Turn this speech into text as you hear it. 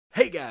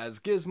guys,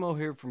 Gizmo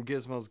here from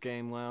Gizmo's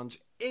Game Lounge.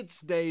 It's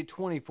day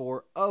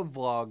 24 of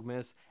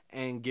Vlogmas,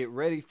 and get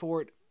ready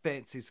for it,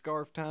 fancy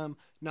scarf time.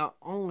 Not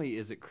only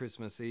is it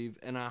Christmas Eve,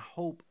 and I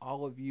hope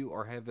all of you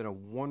are having a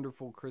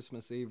wonderful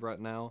Christmas Eve right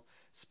now,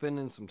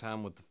 spending some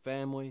time with the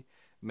family,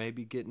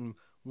 maybe getting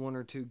one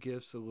or two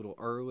gifts a little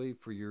early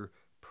for your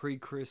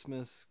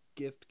pre-Christmas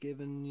gift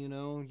giving,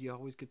 you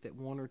always get that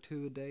one or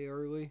two a day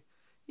early,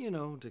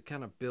 to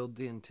kind of build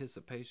the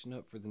anticipation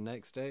up for the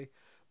next day.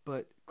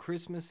 But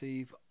Christmas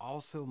Eve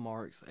also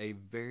marks a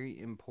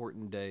very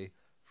important day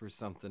for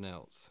something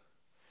else.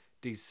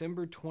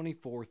 December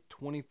 24th,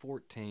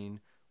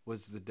 2014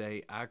 was the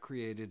day I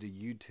created a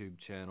YouTube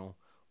channel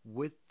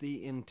with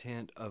the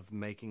intent of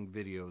making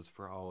videos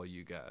for all of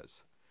you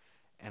guys.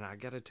 And I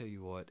gotta tell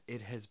you what,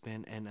 it has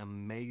been an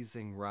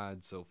amazing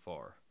ride so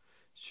far.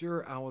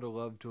 Sure, I would have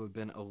loved to have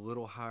been a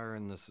little higher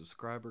in the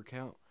subscriber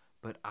count,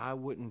 but I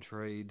wouldn't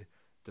trade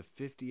the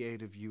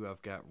 58 of you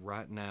I've got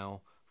right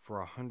now for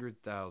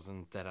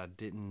 100,000 that I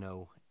didn't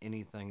know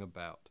anything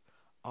about.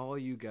 All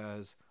you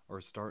guys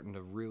are starting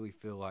to really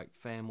feel like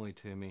family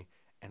to me,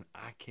 and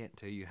I can't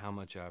tell you how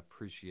much I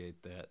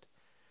appreciate that.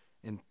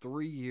 In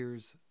 3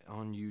 years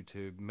on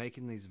YouTube,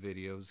 making these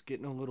videos,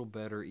 getting a little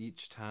better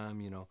each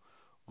time,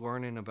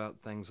 learning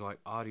about things like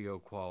audio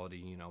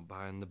quality,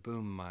 buying the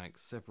boom mic,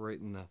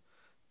 separating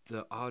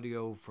the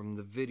audio from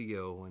the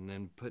video and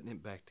then putting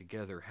it back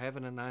together,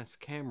 having a nice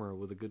camera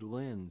with a good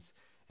lens,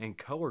 and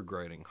color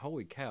grading.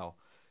 Holy cow.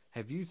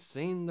 Have you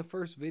seen the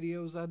first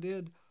videos I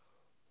did?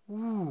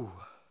 Woo!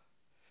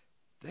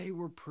 They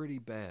were pretty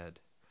bad.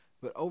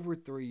 But over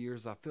 3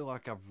 years, I feel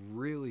like I've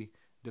really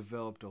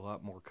developed a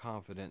lot more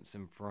confidence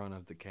in front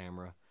of the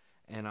camera.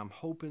 And I'm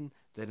hoping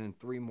that in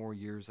 3 more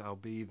years, I'll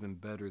be even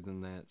better than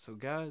that. So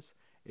guys,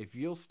 if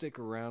you'll stick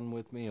around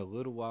with me a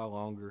little while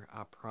longer,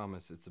 I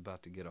promise it's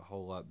about to get a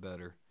whole lot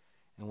better.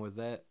 And with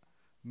that,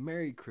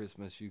 Merry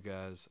Christmas, you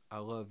guys. I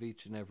love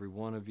each and every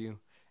one of you.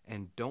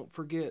 And don't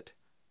forget,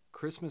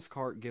 Christmas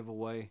card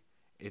giveaway.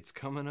 It's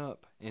coming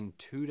up in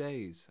 2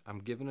 days. I'm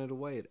giving it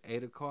away at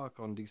 8 o'clock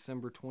on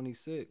December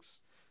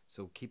 26th.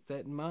 So keep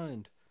that in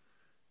mind.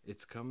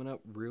 It's coming up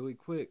really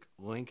quick.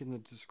 Link in the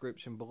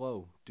description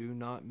below. Do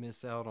not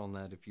miss out on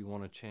that if you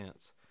want a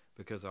chance,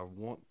 because I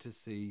want to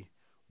see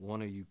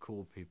one of you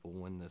cool people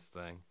win this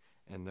thing.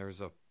 And there's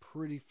a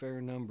pretty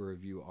fair number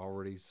of you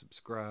already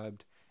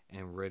subscribed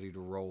and ready to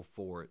roll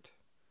for it.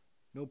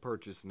 No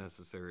purchase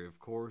necessary, of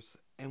course.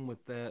 And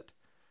with that,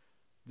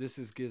 this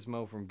is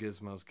Gizmo from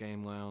Gizmo's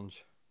Game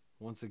Lounge.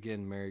 Once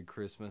again, Merry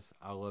Christmas.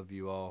 I love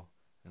you all,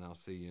 and I'll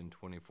see you in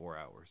 24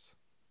 hours.